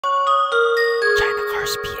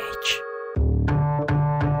Cars PH.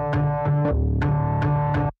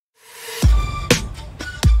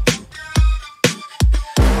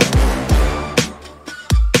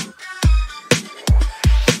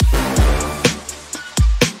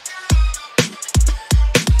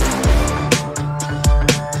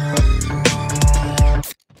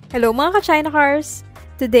 Hello mga ka-China Cars!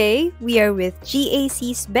 Today, we are with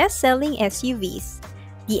GAC's best-selling SUVs,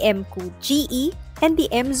 the Emkoo GE and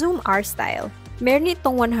the Emzoom R-Style. Meron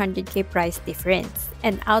itong 100k price difference,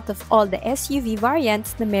 and out of all the SUV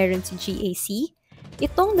variants na meron si GAC,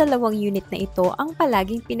 itong dalawang unit na ito ang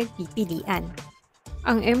palaging pinagpipilian.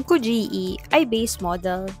 Ang Emkoo GE ay base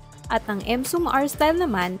model, at ang Emzoom R-Style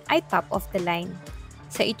naman ay top of the line.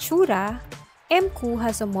 Sa itsura, Emkoo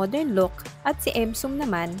has a modern look at si Emzoom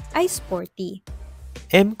naman ay sporty.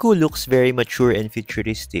 Emkoo looks very mature and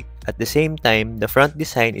futuristic. At the same time, the front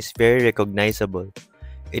design is very recognizable.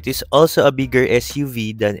 It is also a bigger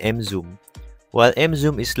SUV than Emzoom, while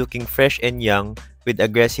Emzoom is looking fresh and young with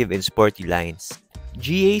aggressive and sporty lines.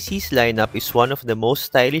 GAC's lineup is one of the most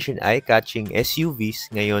stylish and eye-catching SUVs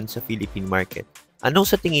ngayon sa Philippine market. Anong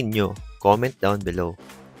sa tingin nyo? Comment down below.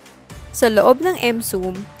 Sa loob ng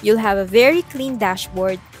Emzoom, you'll have a very clean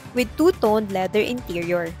dashboard with two-toned leather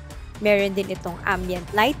interior. Meron din itong ambient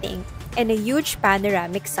lighting and a huge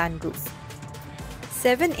panoramic sunroof.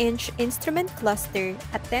 7-inch instrument cluster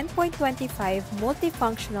at 10.25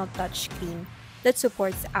 multifunctional touchscreen that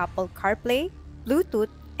supports Apple CarPlay, Bluetooth,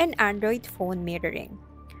 and Android phone mirroring.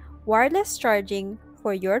 Wireless charging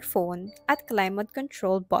for your phone at climate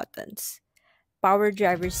control buttons. Power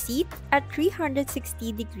driver seat at 360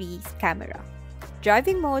 degrees camera.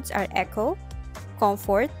 Driving modes are Eco,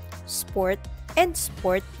 Comfort, Sport, and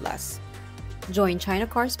Sport Plus. Join China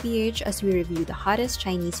Cars PH as we review the hottest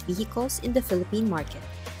Chinese vehicles in the Philippine market.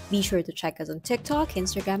 Be sure to check us on TikTok,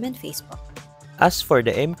 Instagram, and Facebook. As for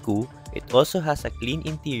the Emkoo, it also has a clean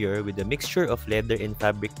interior with a mixture of leather and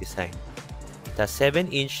fabric design. It has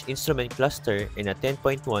 7-inch instrument cluster and a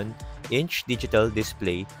 10.1-inch digital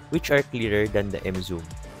display, which are clearer than the Emzoom.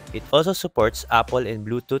 It also supports Apple and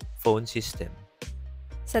Bluetooth phone system.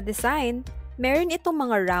 Sa design, meron itong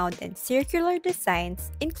mga round and circular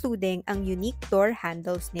designs, including ang unique door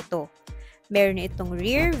handles nito. Meron itong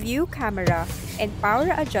rear view camera and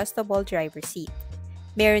power adjustable driver seat.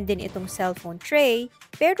 Meron din itong cellphone tray,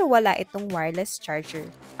 pero wala itong wireless charger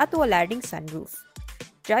at wala ring sunroof.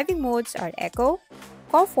 Driving modes are Eco,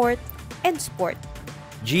 Comfort, and Sport.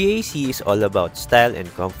 GAC is all about style and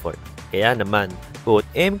comfort. Kaya naman, both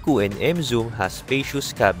Emkoo and Emzoom has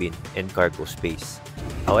spacious cabin and cargo space.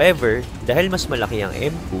 However, dahil mas malaki ang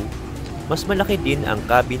Emkoo, mas malaki din ang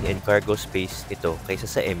cabin and cargo space nito kaysa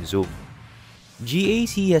sa Emzoom.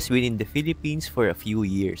 GAC has been in the Philippines for a few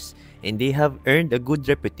years, and they have earned a good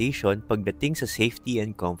reputation pagdating sa safety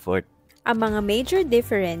and comfort. Ang mga major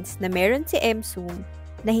difference na meron si Emzoom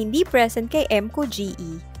na hindi present kay Emkoo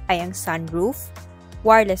GE ay ang sunroof,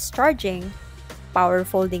 wireless charging, power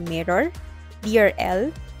folding mirror,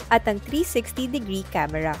 DRL, at ang 360-degree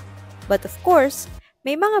camera. But of course,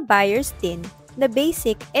 may mga buyers din na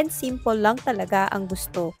basic and simple lang talaga ang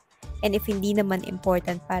gusto. And if hindi naman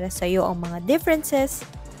important para sa'yo ang mga differences,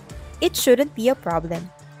 it shouldn't be a problem.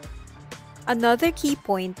 Another key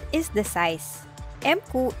point is the size.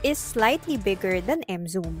 Emkoo is slightly bigger than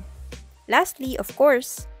Emzoom. Lastly, of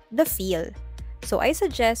course, the feel. So I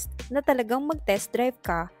suggest na talagang mag-test drive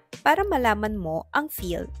ka para malaman mo ang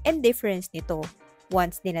feel and difference nito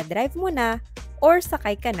once dinadrive mo na or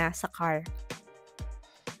sakay ka na sa car.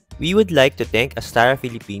 We would like to thank Astara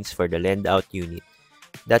Philippines for the lendout unit.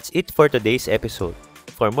 That's it for today's episode.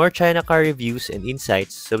 For more China car reviews and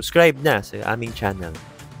insights, subscribe na sa aming channel.